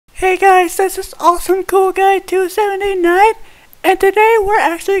Hey guys, this is Awesome Cool Guy 279, and today we're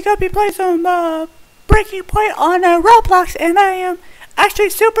actually gonna be playing some Breaking Point on Roblox, and I am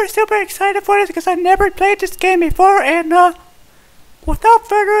actually super excited for this because I never played this game before. And without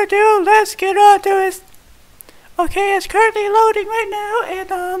further ado, let's get on to it. Okay, it's currently loading right now,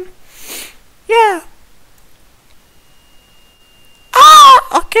 and yeah.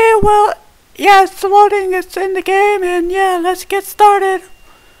 Okay, well, yeah, it's loading. It's in the game, and yeah, let's get started.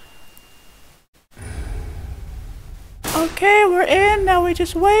 Okay, we're in. Now we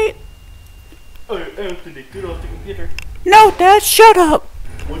just wait. Alright, Anthony, get off the computer. No, Dad, shut up.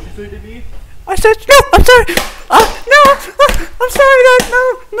 What'd you say to me? I said, no, I'm sorry. No, I'm sorry, Dad.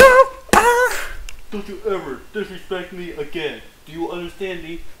 No. Don't you ever disrespect me again. Do you understand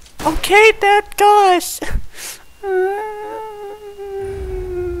me? Okay, Dad, gosh.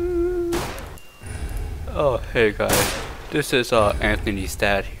 Oh, hey guys. This is Anthony's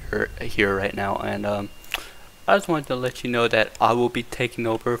dad here right now, and I just wanted to let you know that I will be taking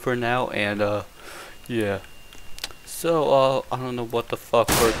over for now, and yeah. So I don't know what the fuck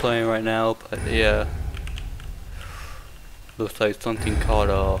we're playing right now, but yeah. Looks like something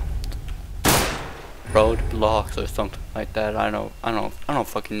called Roblox or something like that. I don't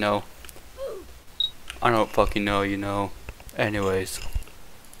fucking know. I don't fucking know, you know. Anyways.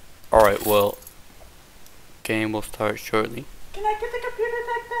 Alright, well, game will start shortly. Can I get the computer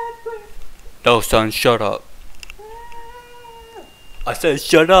back, Dad, please? No, son, shut up. I said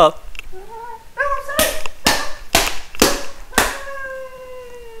shut up.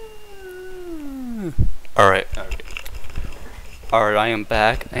 Alright, I am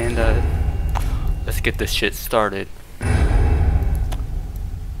back, and let's get this shit started.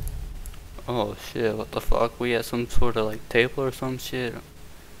 Oh shit, what the fuck? We at some sort of like table or some shit?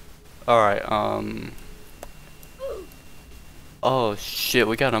 Alright, oh shit,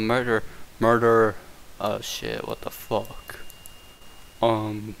 we got a murder. Oh shit, what the fuck?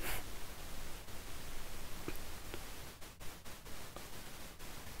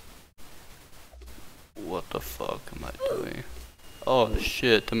 What the fuck am I doing? Oh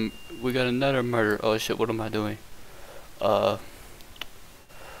shit, we got another murder. Oh shit, what am I doing? What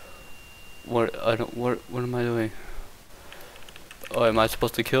am I doing? Oh, am I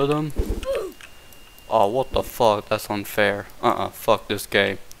supposed to kill them? Oh, what the fuck? That's unfair. Fuck this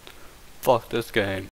game. Fuck this game.